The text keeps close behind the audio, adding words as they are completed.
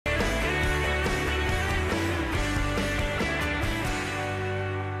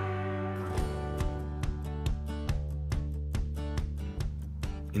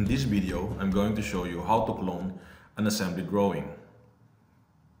In this video, I'm going to show you how to clone an assembly drawing.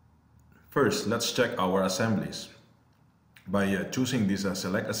 First, let's check our assemblies by choosing this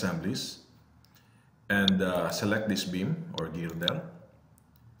select assemblies and select this beam or girdle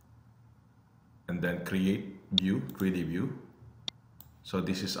and then create view, 3D view. So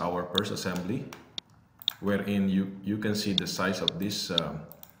this is our first assembly wherein you can see the size of this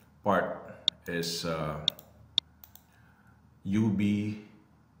part is UB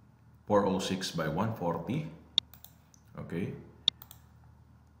 406 by 140. Okay,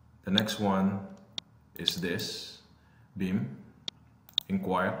 the next one is this beam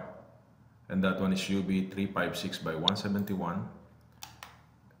inquire, and that one is UB 356 by 171,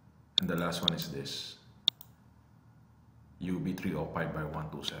 and the last one is this UB 305 by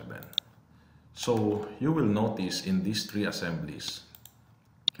 127. So you will notice in these three assemblies,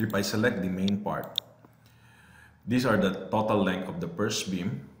 if I select the main part, these are the total length of the first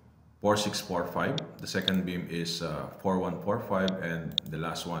beam, 4645, the second beam is 4145, and the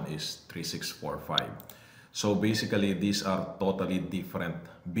last one is 3645. So basically these are totally different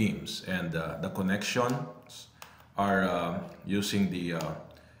beams, and the connections are using the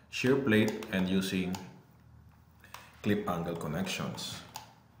shear plate and using clip angle connections.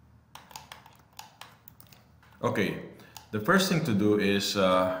 Okay, the first thing to do is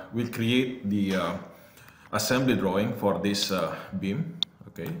we'll create the assembly drawing for this beam.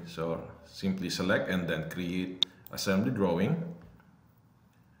 Okay, so simply select and then create assembly drawing,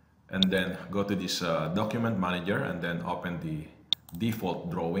 and then go to this document manager and then open the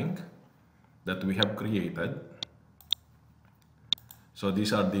default drawing that we have created. So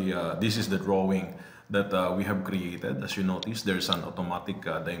these are the this is the drawing that we have created. As you notice, there's an automatic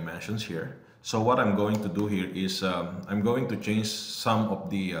dimensions here. So what I'm going to do here is I'm going to change some of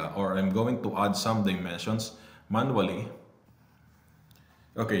the or I'm going to add some dimensions manually.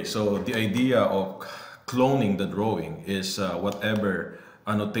 Okay, so the idea of cloning the drawing is whatever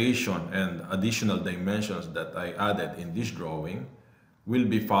annotation and additional dimensions that I added in this drawing will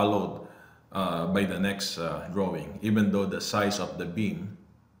be followed by the next drawing, even though the size of the beam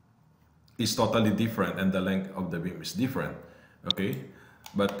is totally different and the length of the beam is different. Okay,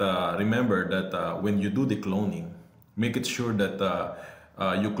 but remember that when you do the cloning, make it sure that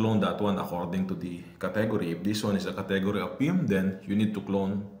you clone that one according to the category. If this one is a category of beam, then you need to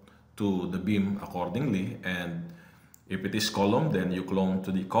clone to the beam accordingly, and if it is column, then you clone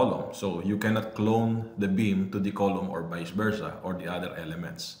to the column. So you cannot clone the beam to the column or vice versa, or the other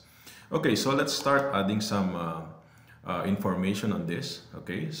elements. Okay, so let's start adding some information on this.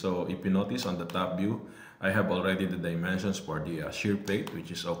 Okay, so if you notice on the top view, I have already the dimensions for the shear plate,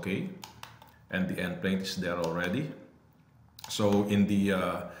 which is okay, and the end plate is there already. So in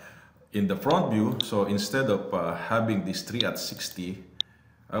the front view, so instead of having this 3 at 60,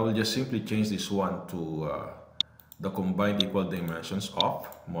 I will just simply change this one to the combined equal dimensions of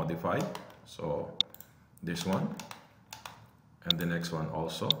modified. So this one and the next one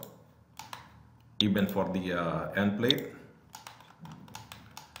also. Even for the end plate,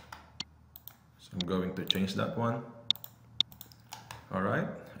 so I'm going to change that one. All right,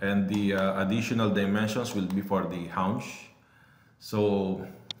 and the additional dimensions will be for the haunch. So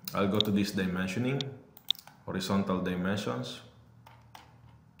I'll go to this dimensioning, horizontal dimensions,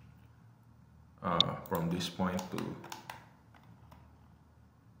 from this point to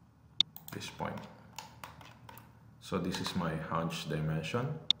this point. So this is my haunch dimension.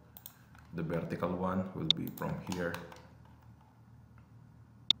 The vertical one will be from here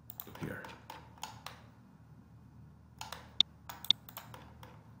to here.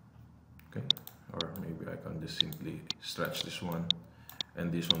 Okay, or maybe I can just simply stretch this one,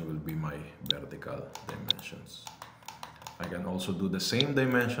 and this one will be my vertical dimensions. I can also do the same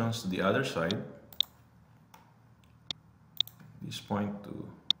dimensions to the other side, this point to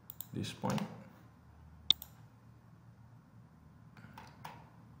this point.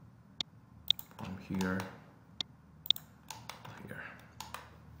 From here to here.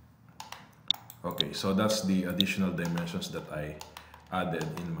 Okay, so that's the additional dimensions that I added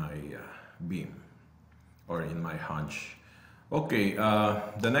in my beam or in my haunch. Okay,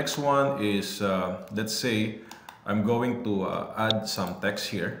 the next one is let's say I'm going to add some text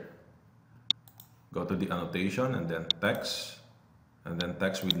here. Go to the annotation and then text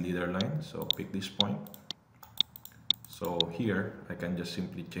with leader line. So pick this point. So here I can just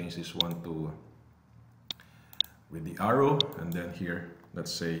simply change this one to with the arrow, and then here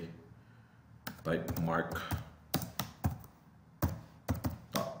let's say type mark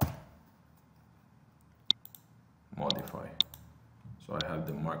top, modify. So I have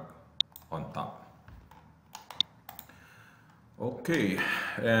the mark on top. Okay,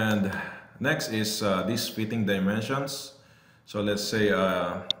 and next is these fitting dimensions. So let's say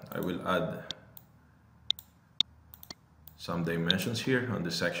I will add some dimensions here on the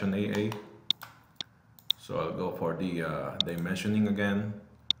section AA. So I'll go for the dimensioning again,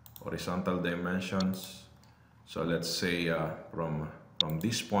 horizontal dimensions. So let's say from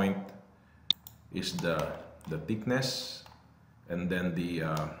this point is the thickness, and then the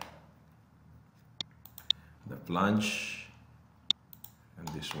flange, and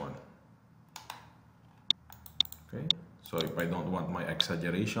this one. Okay, so if I don't want my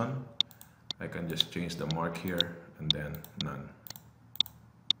exaggeration, I can just change the mark here and then none.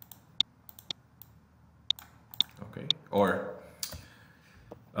 Okay, or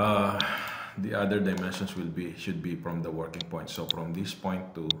the other dimensions should be from the working point. So from this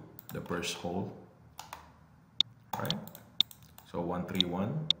point to the first hole, right? So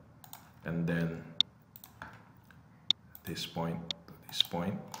 131, and then this point to this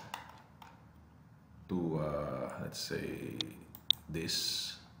point to let's say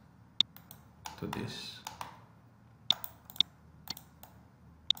this to this.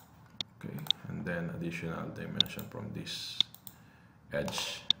 Okay, and then additional dimension from this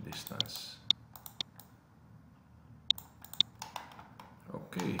edge distance.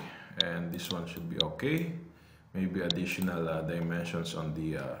 Okay, and this one should be okay. Maybe additional dimensions on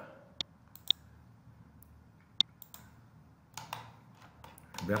the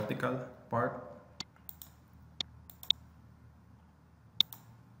vertical part.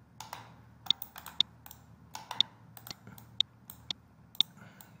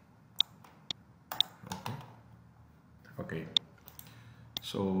 Okay,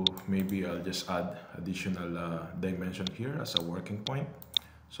 so maybe I'll just add additional dimension here as a working point.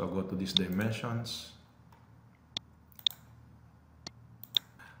 So I'll go to these dimensions.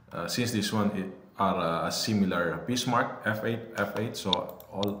 Since this one are a similar piece mark, F8, F8, so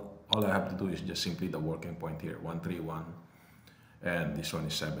all I have to do is just simply the working point here, 131, and this one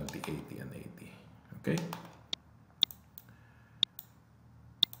is 70, 80, and 80. Okay.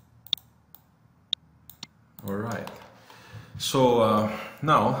 All right. So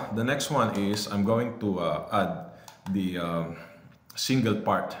now the next one is I'm going to add the single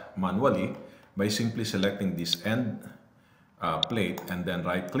part manually by simply selecting this end plate and then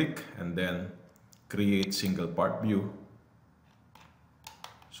right click and then create single part view.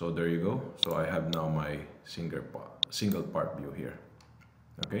 So there you go. So I have now my single part view here.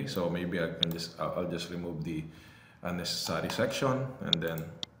 Okay, so maybe I'll just remove the unnecessary section, and then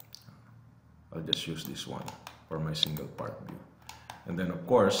I'll just use this one for my single part view. And then of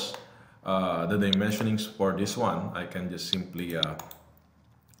course the dimensionings for this one, I can just simply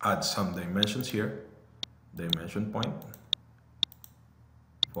add some dimensions here, dimension point,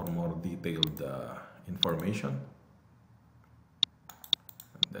 for more detailed information.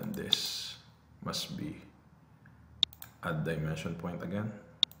 And then this must be add dimension point again,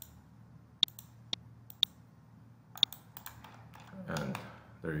 and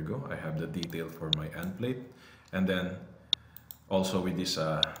there you go. I have the detail for my end plate. And then also with this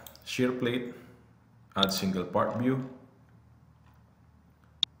shear plate, add single part view.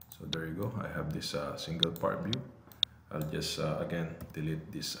 So there you go. I have this single part view. I'll just again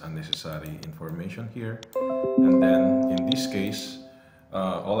delete this unnecessary information here, and then in this case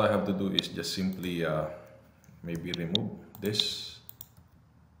all I have to do is just simply maybe remove this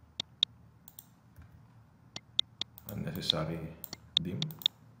unnecessary dim,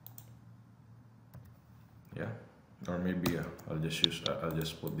 yeah, or maybe I'll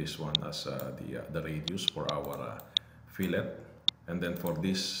just put this one as the radius for our fillet. And then for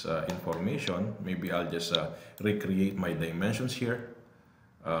this information, maybe I'll just recreate my dimensions here,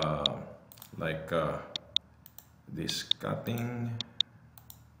 like this cutting,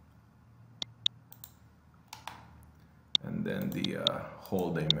 and then the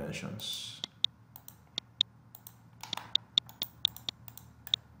hole dimensions.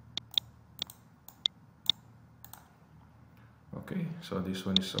 Okay, so this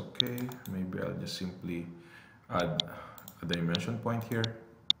one is okay. Maybe I'll just simply add a dimension point here,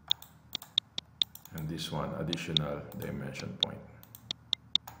 and this one additional dimension point.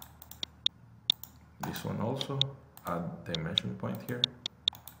 This one also add dimension point here,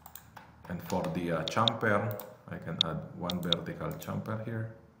 and for the chamfer, I can add one vertical chamfer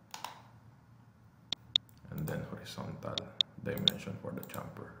here, and then horizontal dimension for the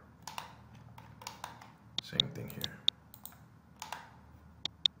chamfer. Same thing here.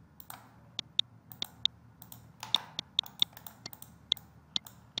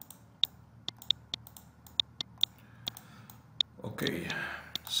 Okay,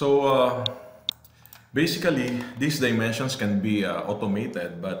 so Basically, these dimensions can be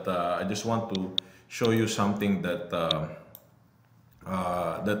automated, but I just want to show you something that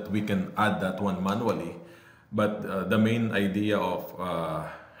that we can add that one manually. But the main idea of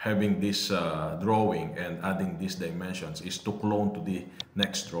having this drawing and adding these dimensions is to clone to the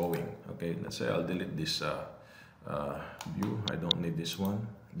next drawing. Okay, let's say I'll delete this view. I don't need this one.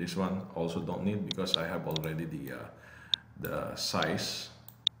 This one also don't need because I have already the size.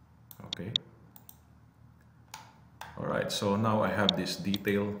 Okay. All right. So now I have this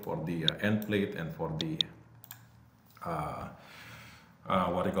detail for the end plate and for the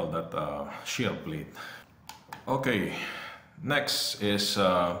what do you call that, shear plate. Okay, next is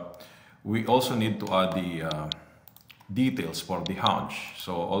we also need to add the details for the hunch.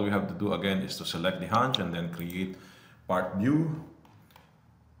 So all we have to do again is to select the hunch and then create part view,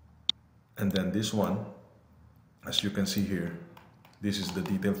 and then this one, as you can see here, this is the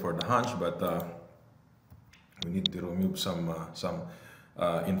detail for the hunch, but we need to remove some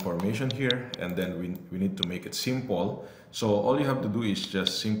information here, and then we need to make it simple. So all you have to do is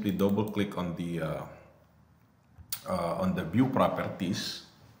just simply double click on the view properties,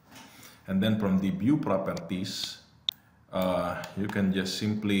 and then from the view properties you can just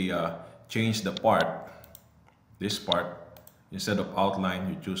simply change the part, this part. Instead of outline,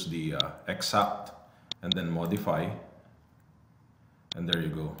 you choose the exact and then modify, and there you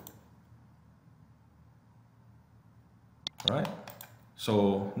go. All right.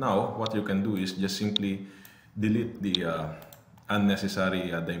 So now what you can do is just simply delete the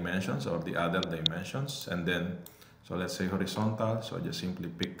unnecessary dimensions or the other dimensions, and then, so let's say horizontal, so just simply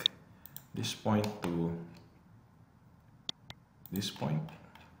pick this point to this point.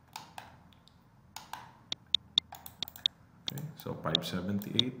 Okay, so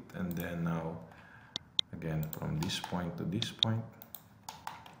 578, and then now again from this point to this point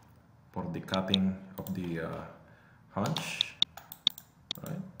for the cutting of the hunch,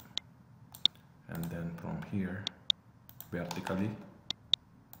 right? And then from here vertically,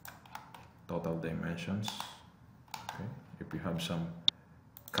 total dimensions. Okay, if you have some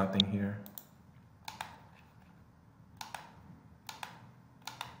cutting here,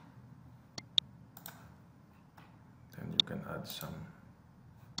 then you can add some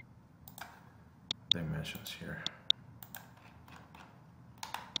dimensions here.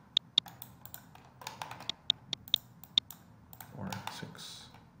 Or 6.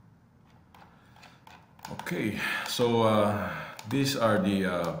 Okay, so these are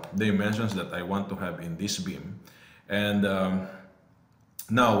the dimensions that I want to have in this beam, and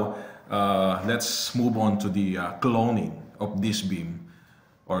now let's move on to the cloning of this beam,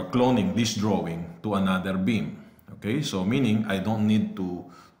 or cloning this drawing to another beam. Okay, so meaning I don't need to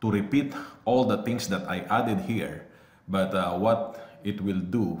repeat all the things that I added here, but what it will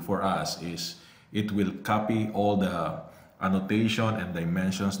do for us is it will copy all the annotation and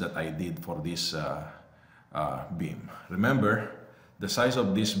dimensions that I did for this beam. Remember, the size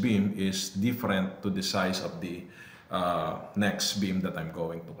of this beam is different to the size of the next beam that I'm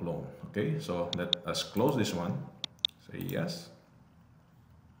going to clone. Okay, so let us close this one. Say yes.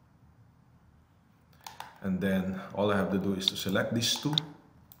 And then all I have to do is to select these two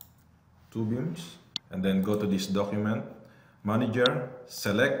beams, and then go to this document manager,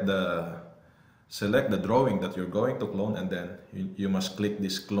 select the drawing that you're going to clone, and then you must click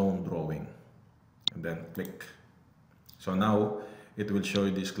this clone drawing, and then click. So now it will show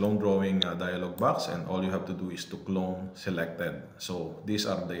you this clone drawing dialog box, and all you have to do is to clone selected. So these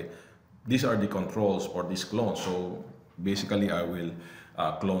are the controls for this clone. So basically I will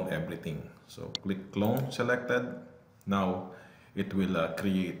clone everything. So click clone selected. Now it will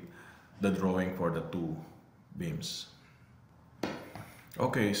create the drawing for the two beams.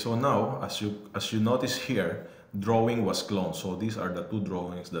 Okay, so now as you notice here, drawing was cloned. So these are the two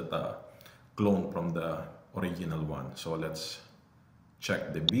drawings that cloned from the original one. So let's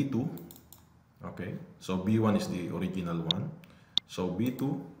check the B2. Okay, so B1 is the original one. So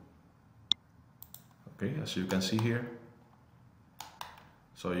B2, okay, as you can see here,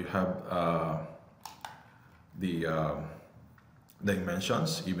 so you have the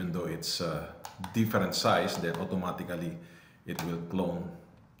dimensions. Even though it's different size, then automatically it will clone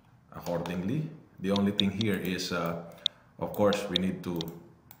accordingly. The only thing here is, of course, we need to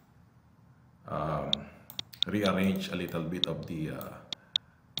rearrange a little bit of the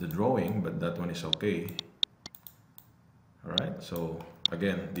drawing, but that one is okay. All right, so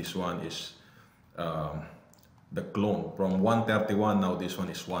again, this one is the clone from 131. Now this one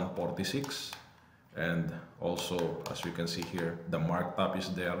is 146, and also, as you can see here, the markup is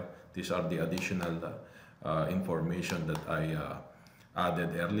there. These are the additional information that I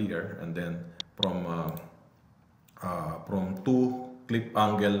added earlier, and then from two clip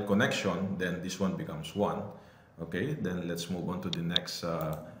angle connection, then this one becomes one. Okay, then let's move on to the next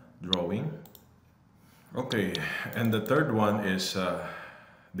drawing. Okay, and the third one is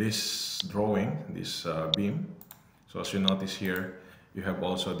this drawing, this beam. So as you notice here, you have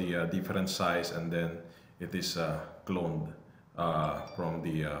also the different size, and then it is cloned from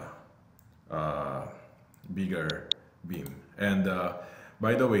the bigger beam. And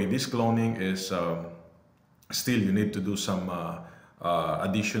by the way, this cloning is still, you need to do some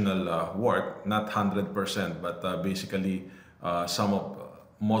additional work, not 100%, but basically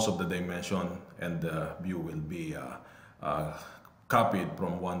most of the dimension and the view will be copied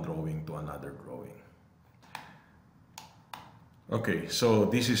from one drawing to another drawing. Okay, so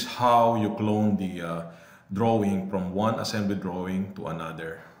this is how you clone the drawing from one assembly drawing to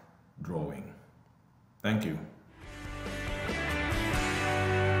another drawing. Thank you.